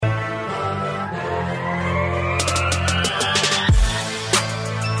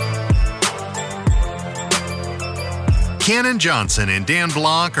Cannon Johnson and Dan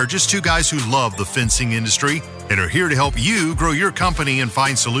Blanc are just two guys who love the fencing industry and are here to help you grow your company and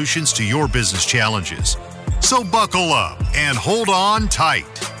find solutions to your business challenges. So buckle up and hold on tight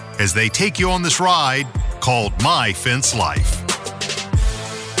as they take you on this ride called My Fence Life.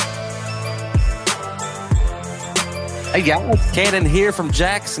 Hey guys, Cannon here from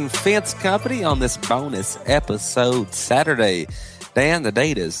Jackson Fence Company on this bonus episode Saturday. Dan, the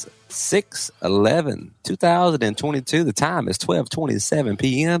date is 6/11/2022. The time is 12:27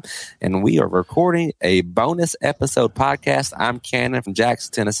 p.m. and we are recording a bonus episode podcast. I'm Cannon from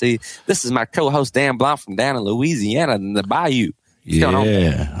Jackson, Tennessee. This is my co-host Dan Blanc from down in Louisiana in the Bayou.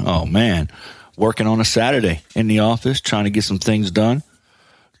 Yeah. Oh man, working on a Saturday in the office, trying to get some things done.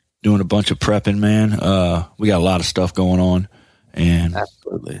 Doing a bunch of prepping, man. We got a lot of stuff going on, and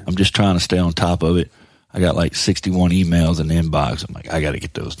absolutely, I'm just trying to stay on top of it. I got like 61 emails in the inbox. I'm like, I got to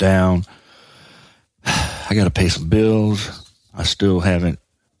get those down. I got to pay some bills. I still haven't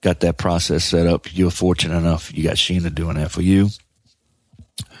got that process set up. You're fortunate enough you got Sheena doing that for you.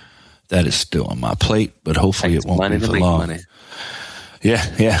 That is still on my plate, but hopefully it won't be for long.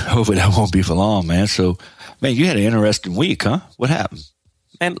 Yeah. Hopefully that won't be for long, man. So, man, you had an interesting week, huh? What happened?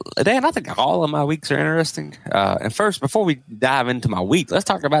 And Dan, I think all of my weeks are interesting. And first, before we dive into my week, let's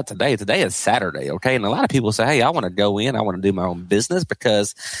talk about today. Today is Saturday, okay? And a lot of people say, hey, I want to go in, I want to do my own business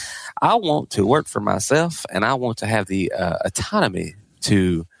because I want to work for myself and I want to have the autonomy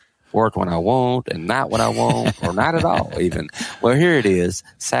to work when I want and not when I want or not at all even. Well, here it is,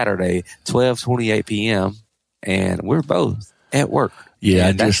 Saturday, 12:28 p.m., and we're both at work. Yeah,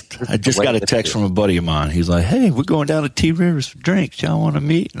 I just got a text from a buddy of mine. He's like, hey, we're going down to T Rivers for drinks. Y'all want to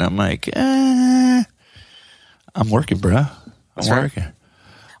meet? And I'm like, I'm working, bro. I'm working.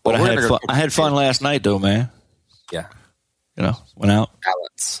 But I had fun last night, though, man. Yeah. You know, went out.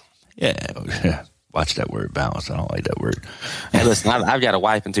 Balance. Yeah. Watch that word, balance. I don't like that word. Hey, listen, I've got a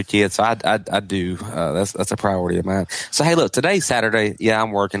wife and two kids, so I do. That's a priority of mine. So, hey, look, today's Saturday. Yeah,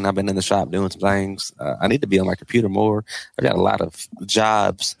 I'm working. I've been in the shop doing some things. I need to be on my computer more. I've got a lot of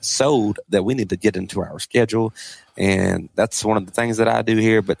jobs sold that we need to get into our schedule, and that's one of the things that I do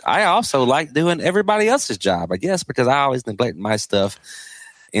here. But I also like doing everybody else's job, I guess, because I always neglect my stuff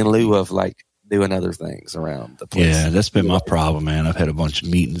in lieu of like doing other things around the place. Yeah, that's been my problem, man. I've had a bunch of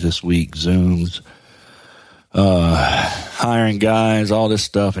meetings this week, Zooms. Hiring guys, all this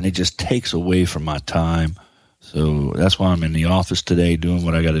stuff, and it just takes away from my time. So that's why I'm in the office today doing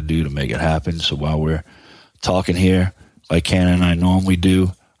what I got to do to make it happen. So while we're talking here, like Cannon and I normally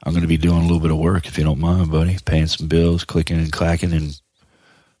do, I'm going to be doing a little bit of work, if you don't mind, buddy. Paying some bills, clicking and clacking, and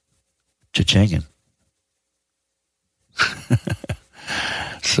cha-chinging.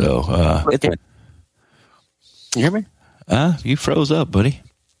 So, you hear me? You froze up, buddy.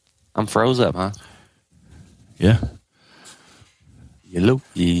 I'm froze up, huh? Yeah. Yellow.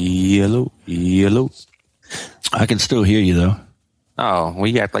 I can still hear you, though. Oh, well,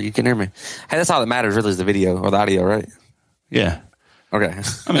 you act like you can hear me. Hey, that's all that matters, really, is the video or the audio, right? Yeah. Okay.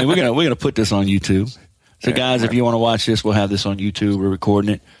 I mean, we're gonna put this on YouTube. So, guys, if you want to watch this, we'll have this on YouTube. We're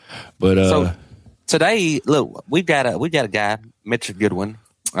recording it. But so today, look, we've got a guy, Mitch Goodwin.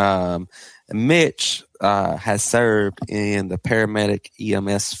 Mitch has served in the paramedic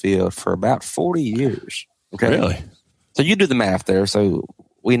EMS field for about 40 years. Okay. Really? So you do the math there. So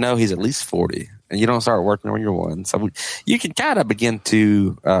we know he's at least 40, and you don't start working when you're one. So you can kind of begin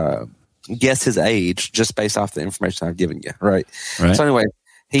to guess his age just based off the information I've given you, right? So anyway,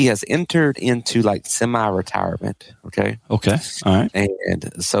 he has entered into like semi-retirement. Okay. All right.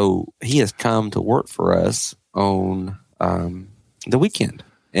 And so he has come to work for us on the weekend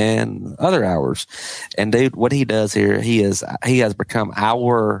and other hours. And dude, what he does here, he has become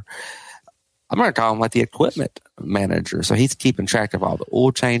our, I'm going to call him like the equipment manager. So he's keeping track of all the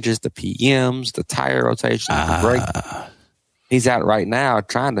oil changes, the PMs, the tire rotations, the brake. He's out right now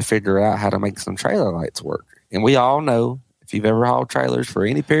trying to figure out how to make some trailer lights work. And we all know, if you've ever hauled trailers for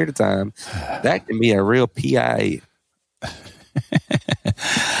any period of time, that can be a real PIA.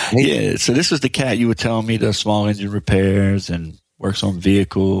 Yeah. So this was the cat you were telling me does small engine repairs and works on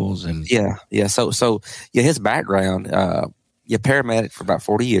vehicles and yeah. So his background, paramedic for about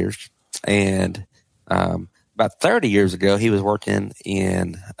 40 years. And about 30 years ago, he was working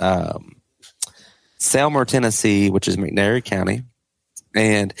in Selmer, Tennessee, which is McNairy County.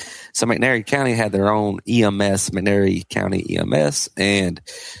 And so McNairy County had their own EMS, McNairy County EMS. And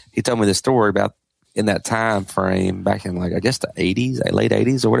he told me the story about in that time frame back in like, I guess the 80s, late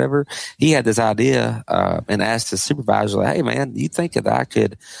 80s or whatever. He had this idea and asked his supervisor, like, hey, man, do you think that I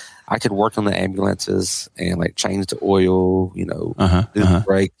could work on the ambulances and like change the oil, do the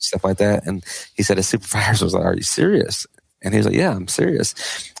brake, stuff like that? And he said his supervisor was like, are you serious? And he was like, yeah, I'm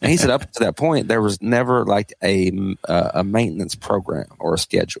serious. And he said up to that point, there was never like a maintenance program or a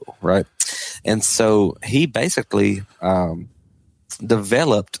schedule, right? And so he basically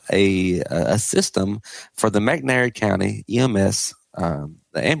developed a system for the McNairy County EMS, the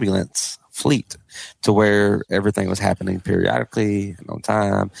ambulance fleet, to where everything was happening periodically and on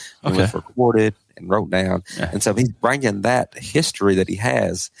time, and was recorded and wrote down. Yeah. And so he's bringing that history that he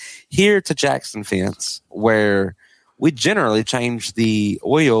has here to Jackson Fence, where we generally change the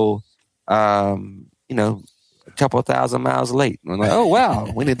oil, a couple of 1,000 miles late. And we're like, oh,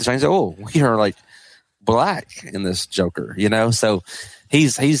 wow, we need to change the oil. We are like black in this joker, So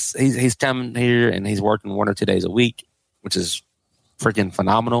he's coming here and he's working 1 or 2 days a week, which is freaking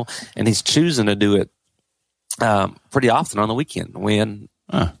phenomenal. And he's choosing to do it pretty often on the weekend when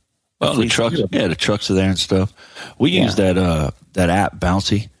the trucks are there and stuff. We use that app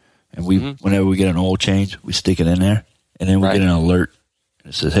Bouncy, and whenever we get an oil change, we stick it in there, and then we get an alert,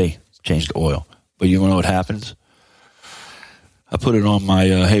 and it says, "Hey, change the oil." But you know what happens? I put it on my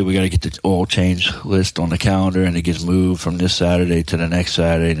hey, we got to get the oil change list on the calendar, and it gets moved from this Saturday to the next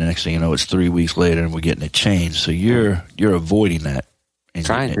Saturday. The next thing you know, it's 3 weeks later, and we're getting it changed. So you're avoiding that. And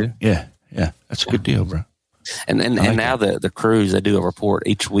trying to. Yeah, that's a good deal, bro. And now the crews, they do a report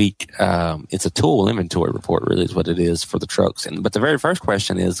each week. It's a tool inventory report, really, is what it is for the trucks. But the very first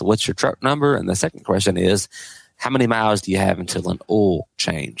question is, what's your truck number? And the second question is, how many miles do you have until an oil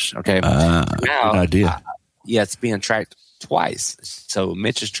change? Okay. Now, good idea. It's being tracked twice. So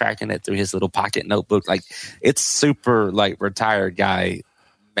Mitch is tracking it through his little pocket notebook. Like, it's super like retired guy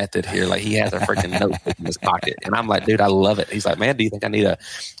method here. Like, he has a freaking notebook in his pocket, and I'm like, dude, I love it. He's like, man, do you think I need a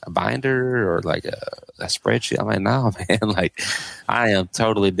binder or like a spreadsheet? I'm like, no, man. Like, I am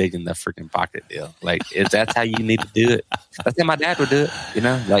totally digging the freaking pocket deal. Like, that's how you need to do it. That's how my dad would do it.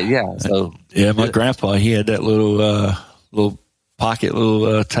 Like, yeah. So my grandpa, he had that little pocket,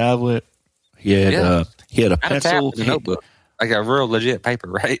 tablet. He had a pencil, a notebook, like a real legit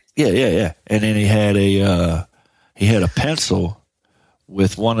paper, right? Yeah. And then he had a pencil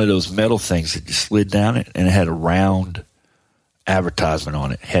with one of those metal things that you slid down it, and it had a round advertisement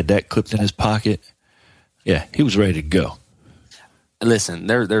on it. Had that clipped in his pocket. Yeah, he was ready to go. Listen,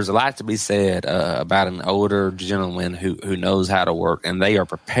 there's a lot to be said about an older gentleman who knows how to work, and they are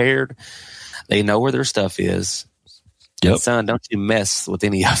prepared. They know where their stuff is. Yep. And son, don't you mess with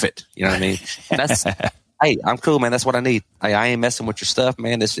any of it. You know what I mean? That's hey, I'm cool, man. That's what I need. Hey, I ain't messing with your stuff,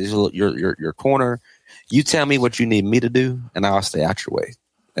 man. This is your corner. You tell me what you need me to do, and I'll stay out your way.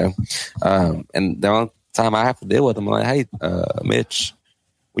 And the only time I have to deal with them, I'm like, hey, Mitch,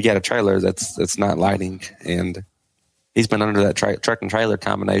 we got a trailer that's not lighting, and he's been under that truck and trailer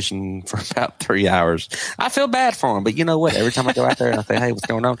combination for about 3 hours. I feel bad for him, but you know what? Every time I go out there and I say, hey, what's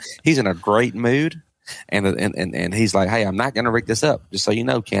going on? He's in a great mood, and he's like, hey, I'm not going to rig this up. Just so you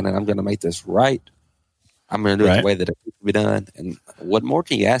know, Cannon, I'm going to make this right. I'm going to do it the way that it needs to be done. And what more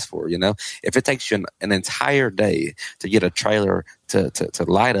can you ask for? If it takes you an entire day to get a trailer to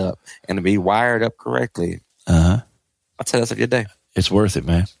light up and to be wired up correctly, I'd say that's a good day. It's worth it,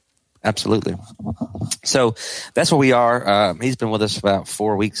 man. Absolutely. So that's where we are. He's been with us about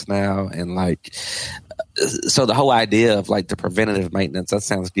 4 weeks now. And so the whole idea of like the preventative maintenance, that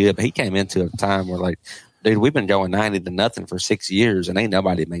sounds good. But he came into a time where like, dude, we've been going 90-0 for 6 years, and ain't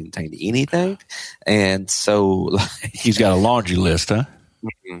nobody maintained anything. And so, he's got a laundry list, huh?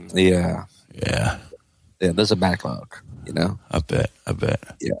 Yeah. There's a backlog. I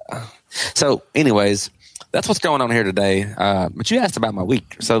bet. Yeah. So, anyways, that's what's going on here today. But you asked about my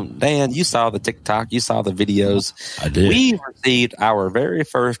week. So, Dan, you saw the TikTok, you saw the videos. I did. We received our very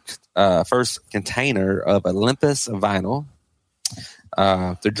first container of Olympus vinyl.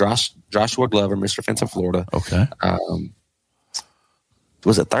 Through Joshua Glover, Mr. Fence in Florida. Okay.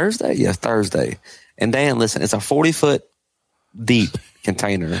 Was it Thursday? Yes, Thursday. And Dan, listen, it's a 40-foot deep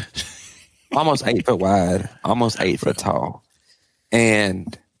container, almost 8 foot wide, almost 8 foot tall.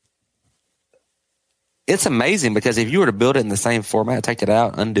 And it's amazing because if you were to build it in the same format, take it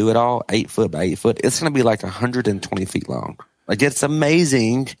out, undo it all, 8 foot by 8 foot, it's going to be like 120 feet long. Like, it's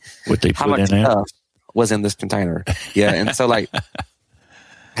amazing what they how put much in there stuff was in this container. Yeah. And so like,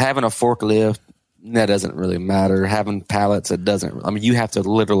 having a forklift, that doesn't really matter. Having pallets, it doesn't. I mean, you have to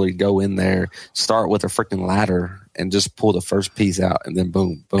literally go in there, start with a freaking ladder, and just pull the first piece out, and then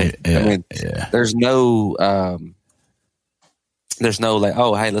boom, boom. There's no like,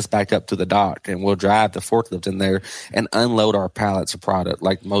 oh, hey, let's back up to the dock, and we'll drive the forklift in there and unload our pallets of product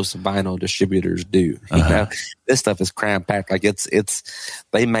like most vinyl distributors do. This stuff is cram packed. Like it's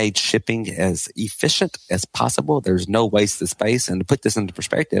they made shipping as efficient as possible. There's no waste of space. And to put this into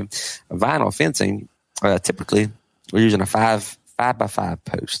perspective, vinyl fencing typically we're using a 5x5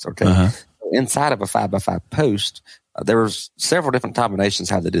 post. Okay. Inside of a 5x5 post, there was several different combinations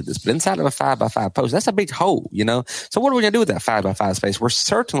how they did this, but inside of a 5x5 post, that's a big hole, you know? So what are we going to do with that 5x5 space? We're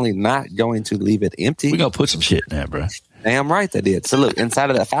certainly not going to leave it empty. We're going to put some shit in there, bro. Damn right they did. So look, inside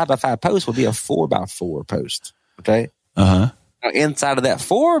of that 5x5 post would be a 4x4 post. Okay. Uh-huh. Now, inside of that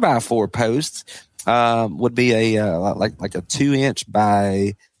 4x4 post, would be a, like a 2-inch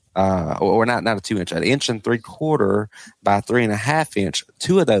by, or not a 2-inch, an 1 3/4 by 3.5 inch,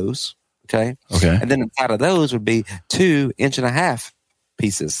 2 of those. Okay. And then inside of those would be 2 1.5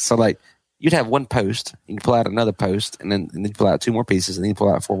 pieces. So like you'd have one post, you can pull out another post, and then you pull out 2 more pieces, and then you pull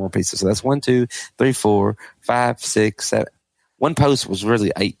out 4 more pieces. So that's 1, 2, 3, 4, 5, 6, 7. One post was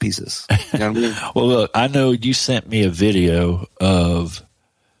really 8 pieces. You know what I mean? Well, look, I know you sent me a video of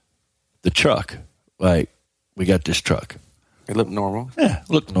the truck. Like, we got this truck. It looked normal. Yeah, it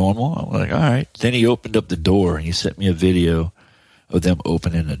looked normal. I'm like, all right. Then he opened up the door, and he sent me a video of them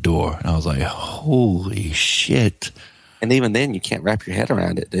opening the door. And I was like, holy shit. And even then, you can't wrap your head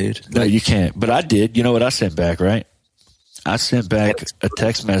around it, dude. No, you can't. But I did. You know what I sent back, right? I sent back a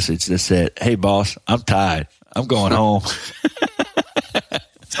text message that said, hey, boss, I'm tired. I'm going home.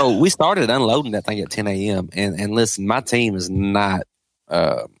 So we started unloading that thing at 10 a.m. And listen, my team is not,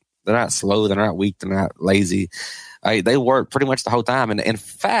 they're not slow. They're not weak. They're not lazy. They work pretty much the whole time. And in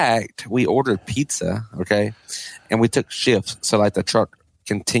fact, we ordered pizza, okay? And we took shifts. So like the truck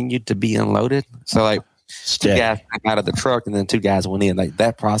continued to be unloaded. So like 2 guys came out of the truck and then 2 guys went in. Like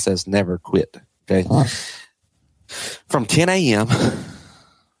that process never quit, okay? From 10 a.m.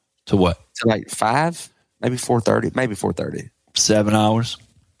 to what? To like 5, maybe 4:30, maybe 4:30. 7 hours.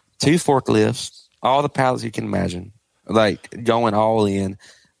 2 forklifts, all the pallets you can imagine, like going all in.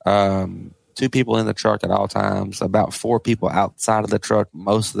 2 people in the truck at all times, about 4 people outside of the truck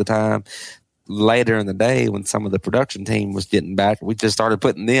most of the time. Later in the day, when some of the production team was getting back, we just started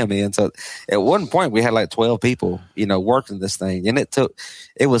putting them in. So at one point, we had like 12 people, you know, working this thing. And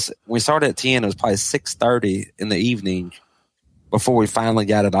we started at 10, it was probably 6:30 in the evening before we finally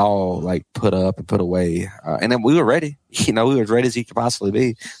got it all like put up and put away. And then we were ready. You know, we were as ready as you could possibly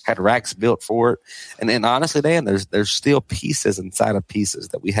be. Had racks built for it. And then honestly, Dan, there's still pieces inside of pieces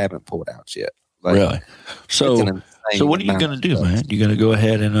that we haven't pulled out yet. Like, really? So what are you going to do, man? You're going to go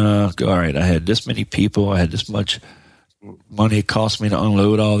ahead and go, all right, I had this many people. I had this much money it cost me to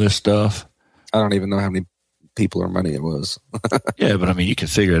unload all this stuff. I don't even know how many people or money it was. Yeah, but I mean, you can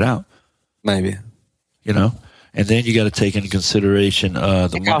figure it out. Maybe. You know? And then you got to take into consideration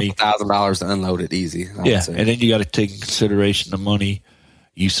the money. It cost $1,000 to unload it easy. Yeah, and then you got to take into consideration the money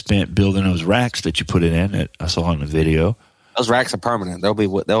you spent building those racks that you put it in that I saw in the video. Those racks are permanent. They'll be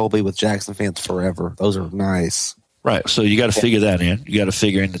with Jackson Fence forever. Those are nice. Right. So you got to figure that in. You got to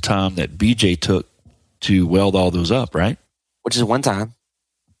figure in the time that BJ took to weld all those up, right? Which is one time.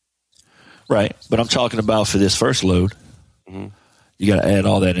 Right. But I'm talking about for this first load. Mm-hmm. You got to add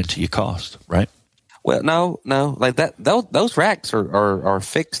all that into your cost, right? Well, no, like that. Those racks are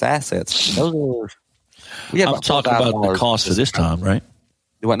fixed assets. Those are. I'm talking about the cost for this time, right?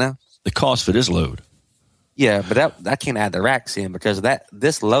 What now? The cost for this load. Yeah, but I can't add the racks in because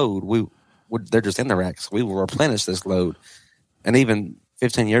this load they're just in the racks. We will replenish this load, and even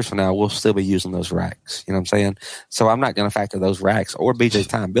 15 years from now, we'll still be using those racks. You know what I'm saying? So I'm not going to factor those racks or BJ's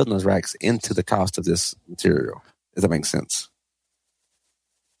time building those racks into the cost of this material. Does that make sense?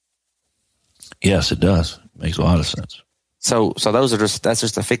 Yes, it does. It makes a lot of sense. So that's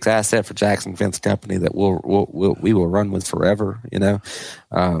just a fixed asset for Jackson Fence Company that we will run with forever. You know,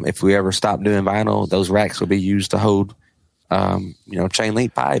 if we ever stop doing vinyl, those racks will be used to hold, chain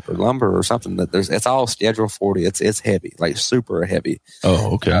link pipe or lumber or something. It's all Schedule 40. It's heavy, like super heavy.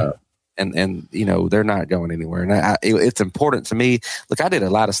 Oh, okay. And they're not going anywhere. And it's important to me. Look, I did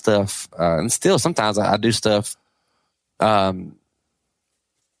a lot of stuff, and still sometimes I do stuff.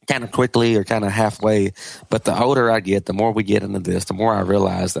 Kind of quickly or kind of halfway, but the older I get, the more we get into this, the more I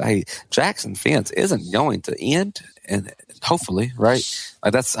realize that hey, Jackson Fence isn't going to end, and hopefully, right?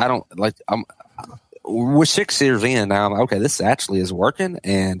 We're 6 years in now. I'm like, okay, this actually is working,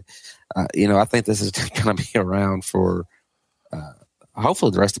 and I think this is going to be around for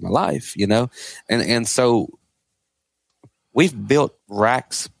hopefully the rest of my life. And so we've built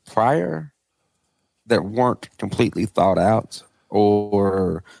racks prior that weren't completely thought out.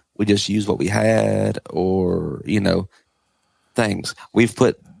 Or we just use what we had, or, things. We've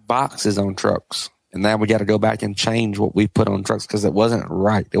put boxes on trucks, and now we got to go back and change what we put on trucks because it wasn't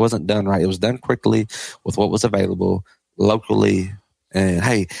right. It wasn't done right. It was done quickly with what was available locally. And,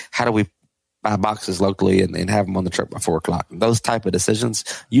 hey, how do we buy boxes locally and have them on the truck by 4 o'clock. Those type of decisions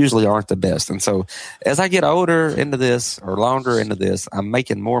usually aren't the best. And so as I get older into this or longer into this, I'm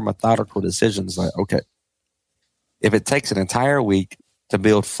making more methodical decisions like, okay, if it takes an entire week to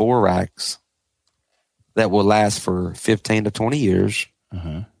build 4 racks that will last for 15 to 20 years,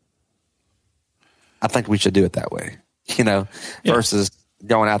 I think we should do it that way, versus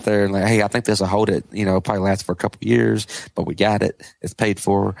going out there and like, hey, I think this will hold it, probably last for a couple of years, but we got it. It's paid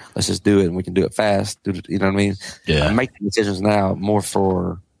for. Let's just do it and we can do it fast. You know what I mean? Yeah. I'm making decisions now more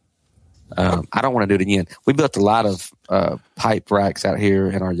for, I don't want to do it again. We built a lot of pipe racks out here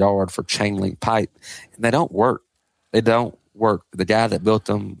in our yard for chain link pipe, and they don't work. They don't work. The guy that built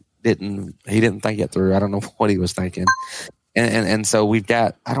them didn't think it through. I don't know what he was thinking. And so we've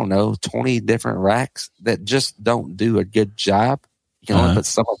got, 20 different racks that just don't do a good job. You can only put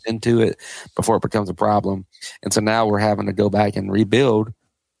so much into it before it becomes a problem. And so now we're having to go back and rebuild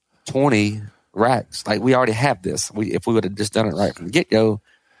 20 racks. Like, we already have this. If we would have just done it right from the get-go,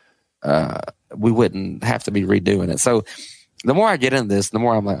 we wouldn't have to be redoing it. So the more I get into this, the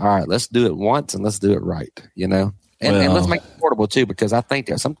more I'm like, all right, let's do it once and let's do it right, And let's make it affordable too, because I think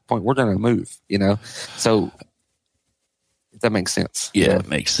at some point we're going to move, So if that makes sense. Yeah, it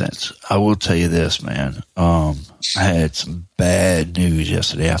makes sense. I will tell you this, man. I had some bad news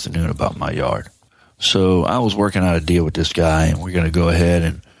yesterday afternoon about my yard. So I was working out a deal with this guy, and we're going to go ahead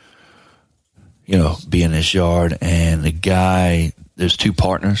and, be in this yard. And the guy, there's 2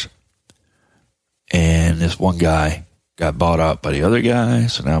 partners, and this one guy got bought out by the other guy.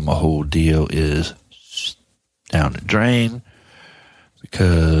 So now my whole deal is down the drain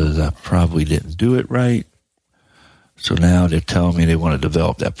because I probably didn't do it right. So now they're telling me they want to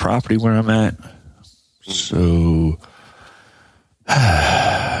develop that property where I'm at. So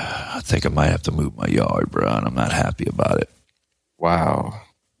I think I might have to move my yard, bro, and I'm not happy about it. Wow.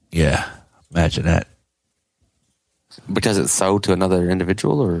 Yeah, imagine that. Because it's sold to another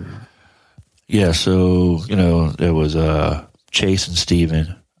individual, or? Yeah, so, there was Chase and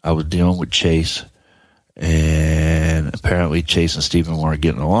Steven. I was dealing with Chase, and apparently Chase and Steven weren't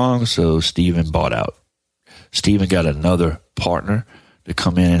getting along, so Steven bought out. Steven got another partner to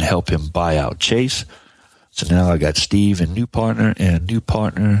come in and help him buy out Chase. So now I got Steve and new partner, and new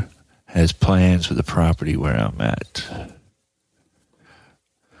partner has plans for the property where I'm at.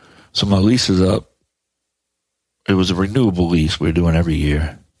 So my lease is up. It was a renewable lease we're doing every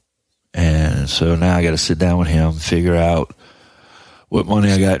year. And so now I got to sit down with him, figure out what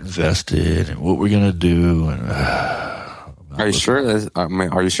money I got invested and what we're going to do. And, are you sure?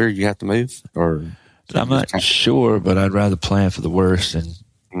 Are you sure you have to move? Or I'm not sure, but I'd rather plan for the worst and,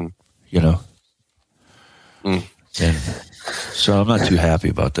 And so I'm not too happy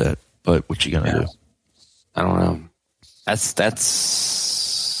about that, but what you going to do? I don't know. That's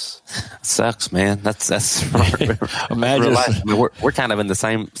sucks, man. That's imagine. I mean, we're kind of in the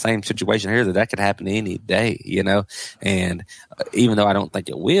same situation here that could happen any day, and even though I don't think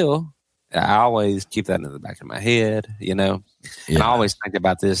it will, I always keep that in the back of my head, And I always think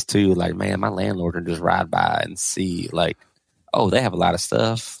about this too, like, man, my landlord can just ride by and see, like, oh, they have a lot of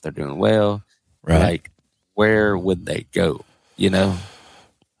stuff. They're doing well. Right. Like, where would they go, Yeah.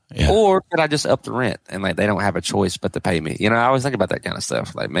 Or could I just up the rent and, like, they don't have a choice but to pay me? I always think about that kind of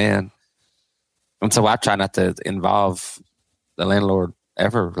stuff. Like, man. And so I try not to involve the landlord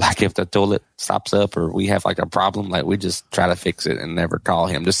ever. Like, if the toilet stops up or we have, like, a problem, like, we just try to fix it and never call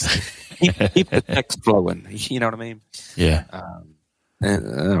him. Just keep the text flowing. You know what I mean? Yeah. And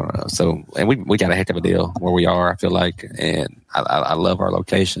I don't know. So, and we got a heck of a deal where we are, I feel like. And I love our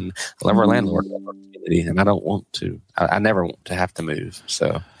location. I love our landlord. I love our community. And I don't want to. I never want to have to move.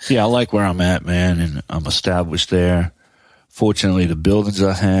 So, yeah, I like where I'm at, man. And I'm established there. Fortunately, the buildings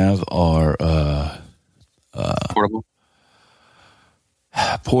I have are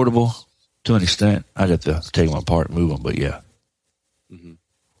portable to an extent. I'd have to take them apart and move them, but yeah. Mm-hmm.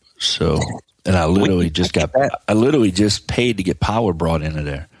 So, and I literally just paid to get power brought into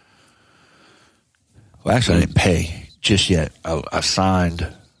there. Well, actually, I didn't pay just yet. I signed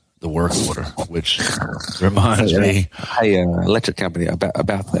the work order, which reminds me. Hey, electric company about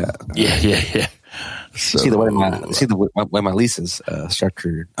that. Yeah. So, see the way my lease is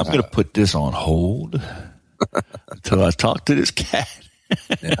structured. I'm going to put this on hold until I talk to this cat.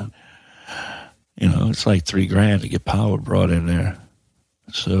 Yeah. It's like $3,000 to get power brought in there.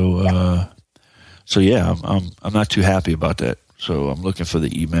 So yeah, I'm not too happy about that. So I'm looking for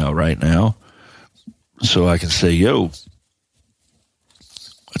the email right now so I can say, yo,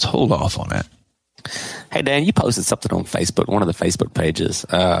 let's hold off on that. Hey, Dan, you posted something on Facebook, one of the Facebook pages,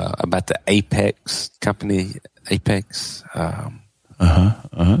 about the Apex company. Apex.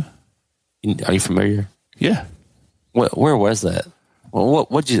 Are you familiar? Yeah. Where was that? Well,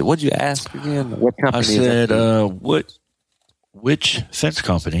 what'd you ask again? What company? I said, which fence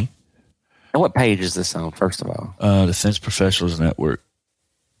company? And what page is this on, first of all? The Fence Professionals Network.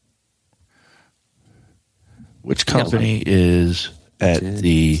 Which company is at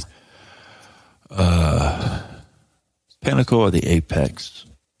the pinnacle or the apex?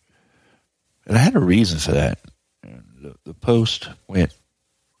 And I had a reason for that. The post went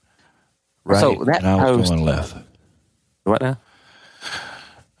right, so that and I was going left. What now?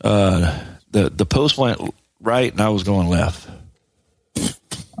 The post went right, and I was going left.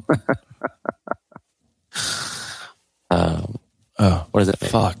 What is it?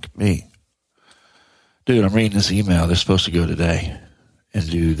 Fuck me. Dude, I'm reading this email. They're supposed to go today and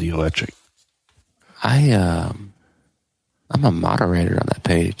do the electric. I'm a moderator on that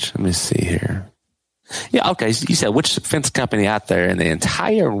page. Let me see here. Yeah, okay. So you said which fence company out there in the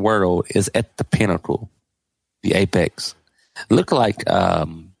entire world is at the pinnacle, the apex? Look like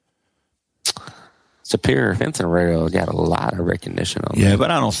Superior Fencing Railroad got a lot of recognition on. Yeah, but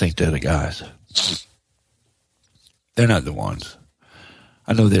I don't think they're the guys. They're not the ones.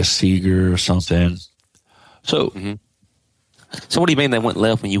 I know they're Seeger or something. So, So what do you mean they went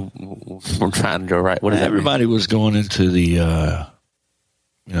left when you were trying to go right? What does everybody was going into the,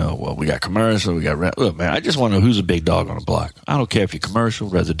 well, we got commercial, we got look, man. I just want to know who's a big dog on the block. I don't care if you're commercial,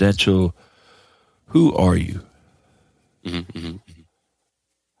 residential. Who are you?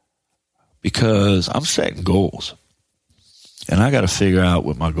 Because I'm setting goals, and I got to figure out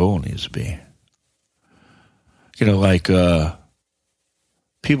what my goal needs to be.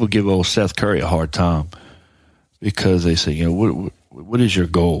 People give old Seth Curry a hard time because they say, what is your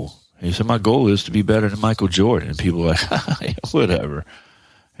goal? And he said, my goal is to be better than Michael Jordan. And people are like, whatever.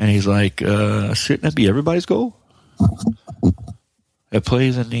 And he's like, shouldn't that be everybody's goal that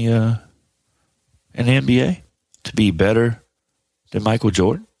plays in the NBA? To be better than Michael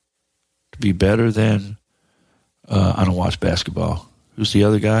Jordan? To be better than, I don't watch basketball. Who's the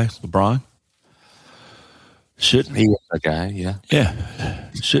other guy? LeBron? Shouldn't he was a guy? Yeah.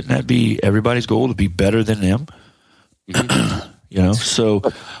 Yeah. Shouldn't that be everybody's goal to be better than them? So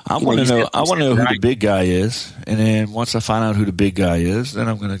I want to know. I want to know who the big guy is, and then once I find out who the big guy is, then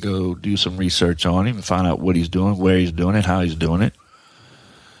I'm going to go do some research on him and find out what he's doing, where he's doing it, how he's doing it.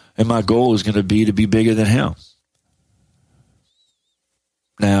 And my goal is going to be bigger than him.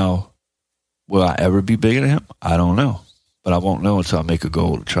 Now, will I ever be bigger than him? I don't know, but I won't know until I make a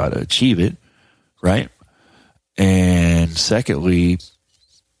goal to try to achieve it, right? And secondly,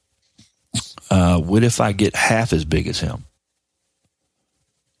 what if I get half as big as him?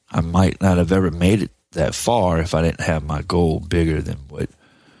 I might not have ever made it that far if I didn't have my goal bigger than what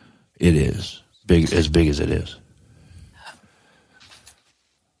it is, as big as it is.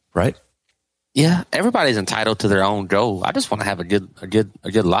 Right? Yeah, everybody's entitled to their own goal. I just want to have a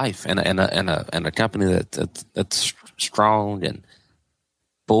good life and a company that's strong and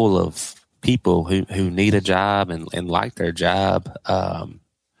full of people who need a job and like their job. I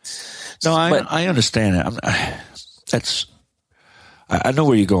understand that. I know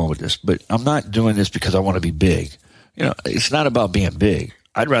where you're going with this, but I'm not doing this because I want to be big. It's not about being big.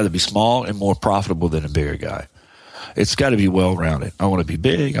 I'd rather be small and more profitable than a bigger guy. It's got to be well-rounded. I want to be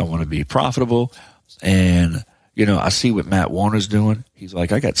big. I want to be profitable. And, I see what Matt Warner's doing. He's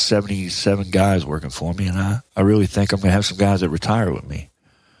like, I got 77 guys working for me, and I really think I'm going to have some guys that retire with me.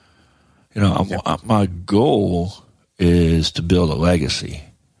 My goal is to build a legacy.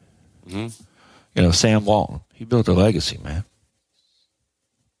 Sam Walton, he built a legacy, man.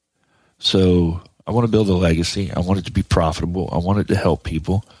 So I want to build a legacy. I want it to be profitable. I want it to help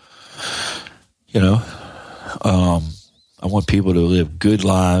people. I want people to live good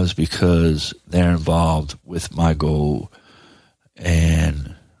lives because they're involved with my goal.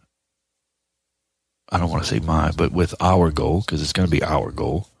 And I don't want to say mine, but with our goal, because it's going to be our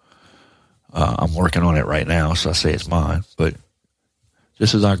goal. I'm working on it right now, so I say it's mine. But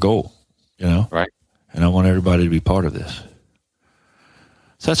this is our goal, Right. And I want everybody to be part of this.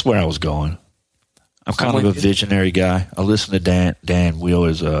 So that's where I was going. I'm kind of a visionary guy. I listen to Dan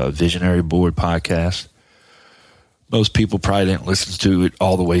Wheeler's Visionary Board podcast. Most people probably didn't listen to it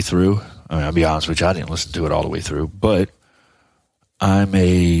all the way through. I mean, I'll be honest with you, I didn't listen to it all the way through. But I'm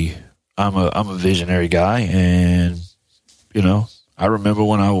a visionary guy, and I remember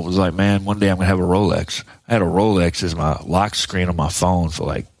when I was like, man, one day I'm gonna have a Rolex. I had a Rolex as my lock screen on my phone for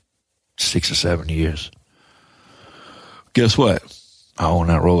like 6 or 7 years. Guess what? I own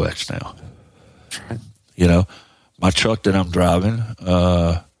that Rolex now. My truck that I'm driving,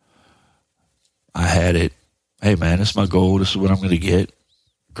 I had it. Hey man, this is my goal. This is what I'm going to get.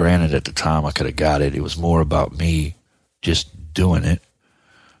 Granted, at the time I could have got it. It was more about me just doing it.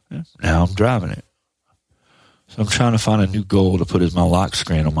 Now I'm driving it. So I'm trying to find a new goal to put as my lock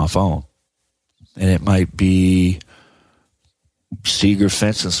screen on my phone. And it might be Seeger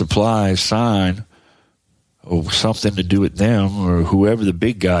Fence and Supply sign or something to do with them or whoever the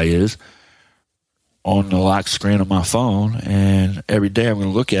big guy is on the lock screen of my phone. And every day I'm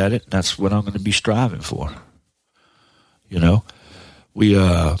going to look at it. And that's what I'm going to be striving for. You know,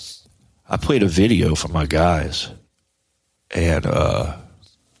 I played a video for my guys. And,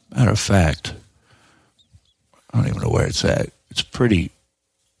 matter of fact, I don't even know where it's at. It's pretty,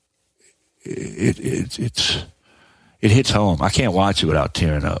 it hits home. I can't watch it without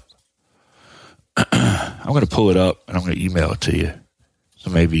tearing up. I'm going to pull it up and I'm going to email it to you. So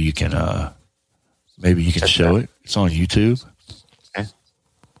maybe you can show it. It's on YouTube. Okay.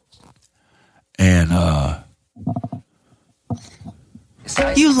 And,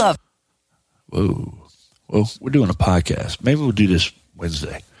 you love. Whoa. Well, we're doing a podcast. Maybe we'll do this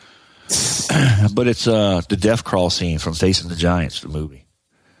Wednesday. But it's the death crawl scene from Facing the Giants, the movie.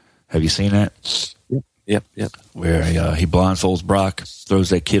 Have you seen that? Yep. Where he blindfolds Brock, throws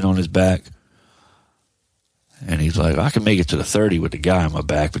that kid on his back, and he's like, I can make it to the 30 with the guy on my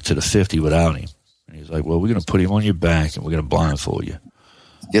back, but to the 50 without him. And he's like, well, we're going to put him on your back, and we're going to blindfold you.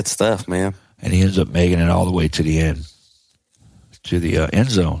 Good stuff, man. And he ends up making it all the way to the end, to the end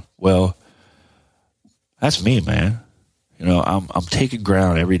zone. Well, that's me, man. You know, I'm taking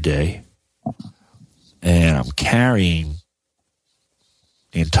ground every day, and I'm carrying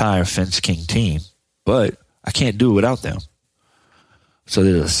the entire Fence King team, but I can't do it without them. So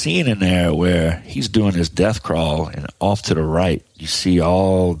there's a scene in there where he's doing his death crawl, and off to the right, you see the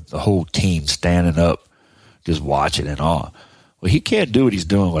whole team standing up, just watching in awe. Well, he can't do what he's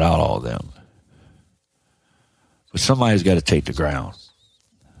doing without all of them. But somebody's got to take the ground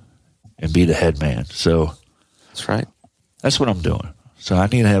and be the head man. So that's right. That's what I'm doing. So I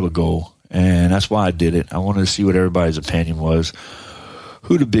need to have a goal, and that's why I did it. I wanted to see what everybody's opinion was,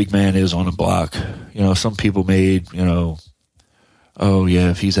 who the big man is on the block. You know, some people made, you know, oh, yeah,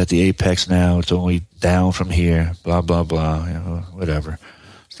 if he's at the apex now, it's only down from here, blah, blah, blah, you know, whatever.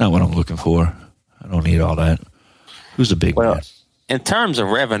 It's not what I'm looking for. I don't need all that. Who's the big man? In terms of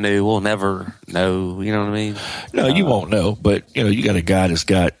revenue, we'll never know, you know what I mean? No, you won't know, but, you know, you got a guy that's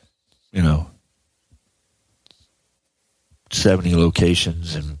got, you know, 70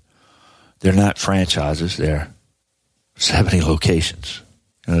 locations, and they're not franchises. They're 70 locations.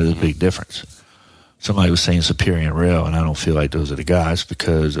 You know, there's a big difference. Somebody was saying Superior Rail, and I don't feel like those are the guys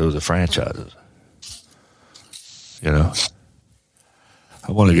because those are franchises. You know,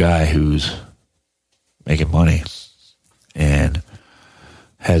 I want a guy who's making money and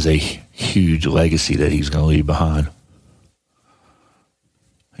has a huge legacy that he's going to leave behind.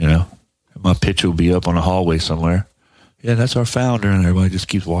 You know, my picture will be up on a hallway somewhere. Yeah, that's our founder, and everybody just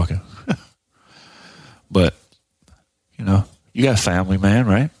keeps walking. But, you know, you got a family, man,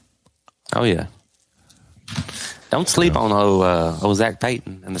 right? Oh, yeah. Don't sleep on old Zach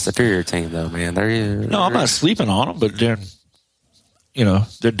Payton and the Superior team, though, man. No, I'm not sleeping on them, but they're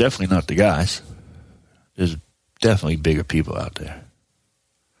definitely not the guys. There's definitely bigger people out there.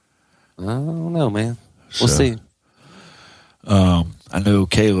 I don't know, man. We'll see. I know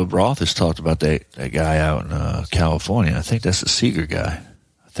Caleb Roth has talked about that guy out in California. I think that's the Seeger guy.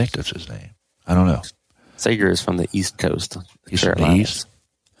 I think that's his name. I don't know. Seeger is from the East Coast. He's from the East?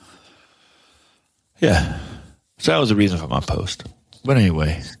 Yeah. So that was the reason for my post. But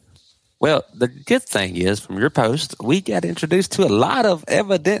anyway. Well, the good thing is, from your post, we got introduced to a lot of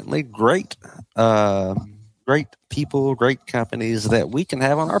evidently great people, great companies that we can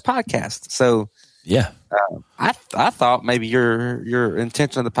have on our podcast. So, yeah. I thought maybe your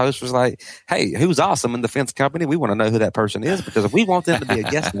intention of the post was like, hey, who's awesome in the fence company? We want to know who that person is, because if we want them to be a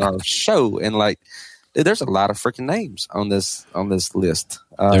guest on our show, and like, dude, there's a lot of freaking names on this list.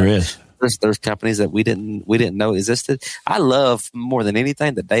 There is. There's companies that we didn't know existed. I love more than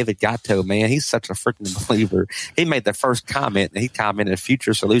anything that David Gatto, man. He's such a freaking believer. He made the first comment, and he commented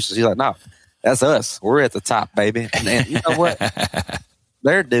Future Solutions. He's like, no, that's us. We're at the top, baby. And you know what?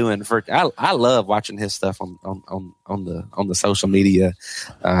 They're doing I love watching his stuff on the social media.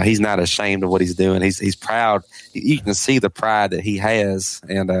 He's not ashamed of what he's doing. He's proud. You can see the pride that he has.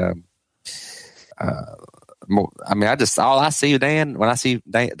 And I mean, all I see, Dan, when I see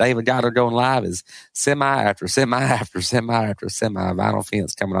David Goddard going live is semi after semi after semi after semi vinyl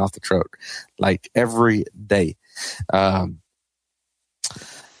fence coming off the truck, like every day. A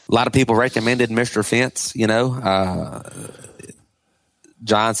lot of people recommended Mr. Fence, you know.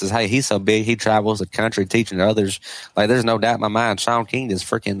 John says, hey, he's so big, he travels the country teaching to others. Like, there's no doubt in my mind, Shaun King is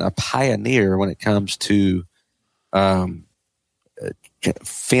freaking a pioneer when it comes to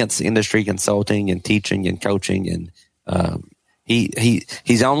fence industry consulting and teaching and coaching. And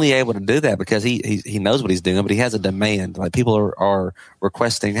he's only able to do that because he knows what he's doing, but he has a demand. Like, people are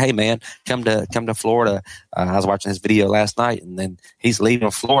requesting, hey, man, come to Florida. I was watching his video last night, and then he's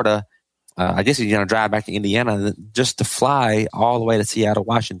leaving Florida. I guess he's going to drive back to Indiana just to fly all the way to Seattle,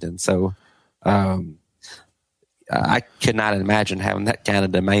 Washington. So I could not imagine having that kind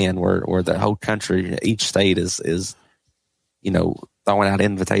of demand where the whole country, each state is throwing out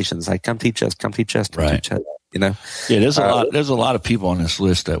invitations like, come teach us, come teach us, come teach us. Yeah, there's a lot of people on this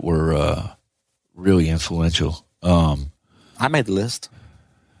list that were really influential. I made the list.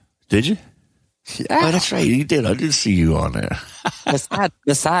 Did you? Yeah. Oh, that's right. You did. I did see you on there.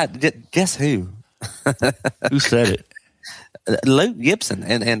 Beside, guess who? Who said it? Luke Gibson.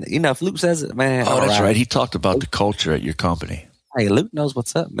 And if Luke says it, man. Oh, that's right. He talked about the culture at your company. Hey, Luke knows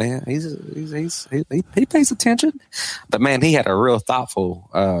what's up, man. He pays attention. But man, he had a real thoughtful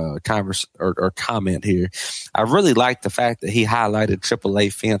comment here. I really liked the fact that he highlighted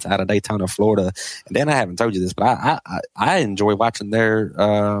AAA Fence out of Daytona, Florida. And then I haven't told you this, but I enjoy watching their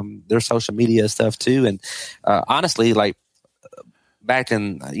social media stuff too. And honestly, like back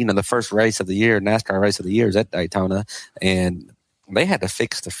in the first race of the year, NASCAR race of the year, is at Daytona, and they had to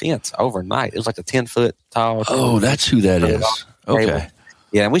fix the fence overnight. It was like a 10-foot tall. Oh, that's who that is. Okay.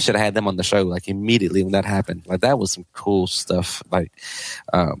 Yeah, and we should have had them on the show like immediately when that happened. Like, that was some cool stuff. Like,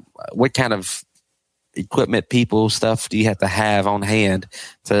 what kind of equipment, people, stuff do you have to have on hand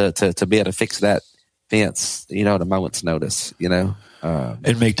to be able to fix that fence? At a moment's notice.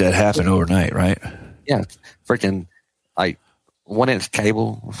 And make that happen overnight, right? Yeah, freaking like 1-inch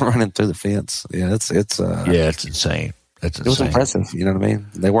cable running through the fence. Yeah, it's insane. That's insane. It was impressive. You know what I mean?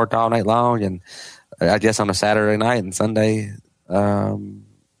 They worked all night long, and I guess on a Saturday night and Sunday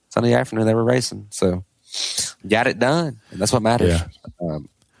afternoon they were racing. So got it done, and that's what matters. Yeah.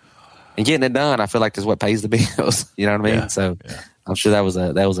 And getting it done, I feel like is what pays the bills. You know what I mean? Yeah. So I'm sure that was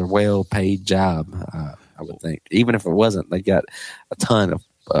a well paid job. I would think, even if it wasn't, they got a ton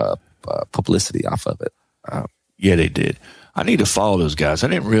of publicity off of it. Yeah, they did. I need to follow those guys. I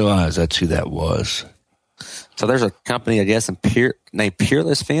didn't realize that's who that was. So there's a company, I guess, named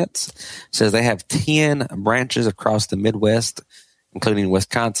Peerless Fence. It says they have 10 branches across the Midwest, including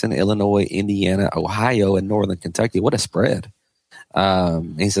Wisconsin, Illinois, Indiana, Ohio, and Northern Kentucky. What a spread.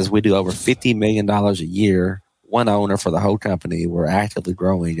 He says we do over $50 million a year. One owner for the whole company. We're actively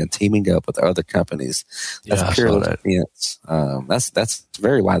growing and teaming up with other companies. That's Peerless Fence. That's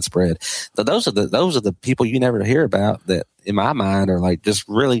very widespread. So those are the people you never hear about that, in my mind, are like just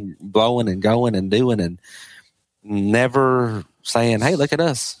really blowing and going and doing and never saying, hey, look at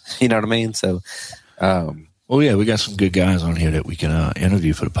us. You know what I mean? So, well, yeah, we got some good guys on here that we can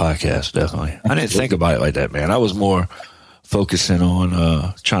interview for the podcast, definitely. I didn't think about it like that, man. I was more focusing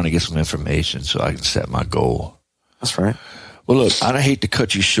on trying to get some information so I can set my goal. That's right. Well, look, I hate to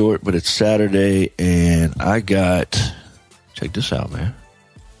cut you short, but it's Saturday, and I got – check this out, man.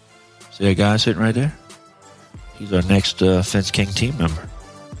 See that guy sitting right there? He's our next Fence King team member.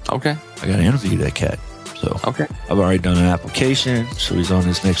 Okay. I got to interview that cat. So okay. I've already done an application, so he's on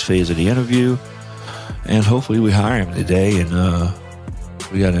this next phase of the interview, and hopefully we hire him today, and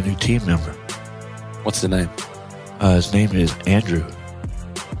we got a new team member. What's the name? His name is Andrew.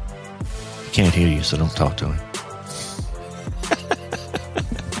 He can't hear you, so don't talk to him.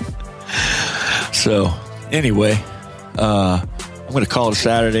 So anyway, I'm going to call it a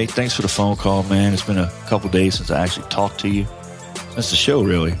Saturday. Thanks for the phone call, man. It's been a couple days since I actually talked to you. Since the show,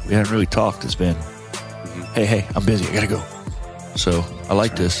 really. We haven't really talked. It's been, hey, I'm busy. I got to go. So I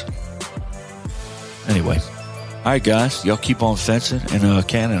like this. Anyway. All right, guys. Y'all keep on fencing. And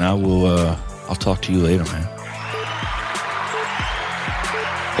Ken and I will, I'll talk to you later, man.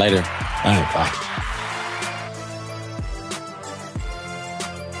 Later. All right, bye.